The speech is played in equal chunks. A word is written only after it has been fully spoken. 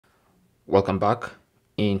Welcome back.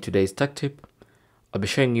 In today's tech tip, I'll be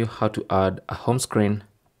showing you how to add a home screen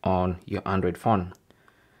on your Android phone.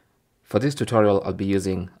 For this tutorial, I'll be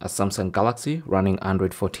using a Samsung Galaxy running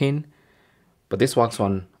Android 14, but this works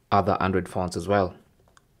on other Android phones as well.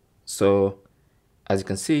 So as you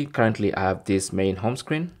can see, currently I have this main home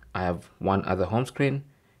screen. I have one other home screen.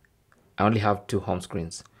 I only have two home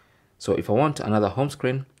screens. So if I want another home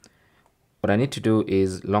screen, what I need to do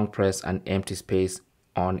is long press an empty space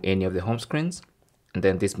on any of the home screens, and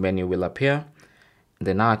then this menu will appear. And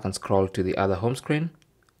then now I can scroll to the other home screen,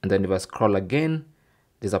 and then if I scroll again,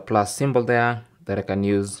 there's a plus symbol there that I can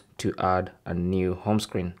use to add a new home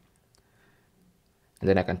screen, and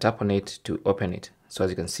then I can tap on it to open it. So as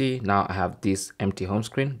you can see, now I have this empty home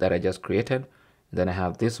screen that I just created, and then I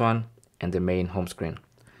have this one and the main home screen.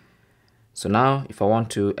 So now if I want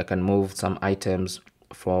to, I can move some items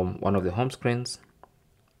from one of the home screens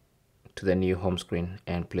to the new home screen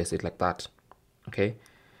and place it like that. Okay,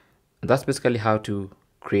 and that's basically how to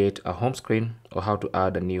create a home screen, or how to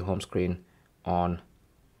add a new home screen on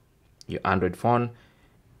your Android phone.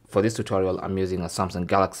 For this tutorial, I'm using a Samsung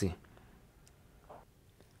Galaxy.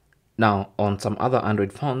 Now on some other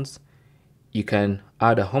Android phones, you can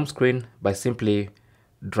add a home screen by simply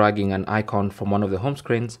dragging an icon from one of the home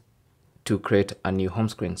screens to create a new home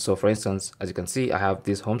screen. So for instance, as you can see, I have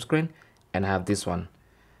this home screen and I have this one.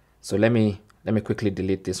 So let me quickly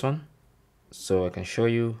delete this one so I can show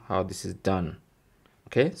you how this is done.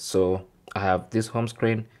 Okay, so I have this home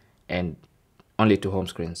screen and only two home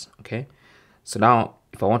screens. Okay, so now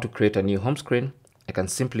if I want to create a new home screen, I can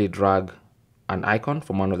simply drag an icon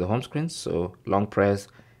from one of the home screens. So long press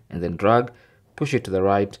and then drag, push it to the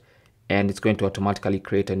right, and it's going to automatically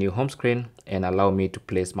create a new home screen and allow me to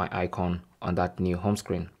place my icon on that new home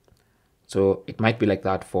screen. So it might be like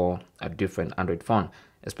that for a different Android phone,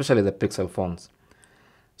 especially the Pixel phones.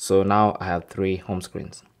 So now I have three home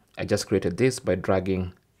screens. I just created this by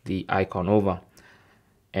dragging the icon over.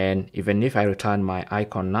 And even if I return my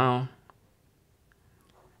icon now,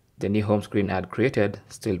 the new home screen I had created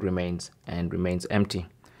still remains empty.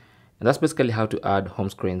 And that's basically how to add home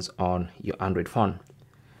screens on your Android phone.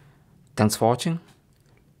 Thanks for watching.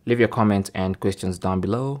 Leave your comments and questions down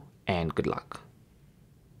below, and good luck.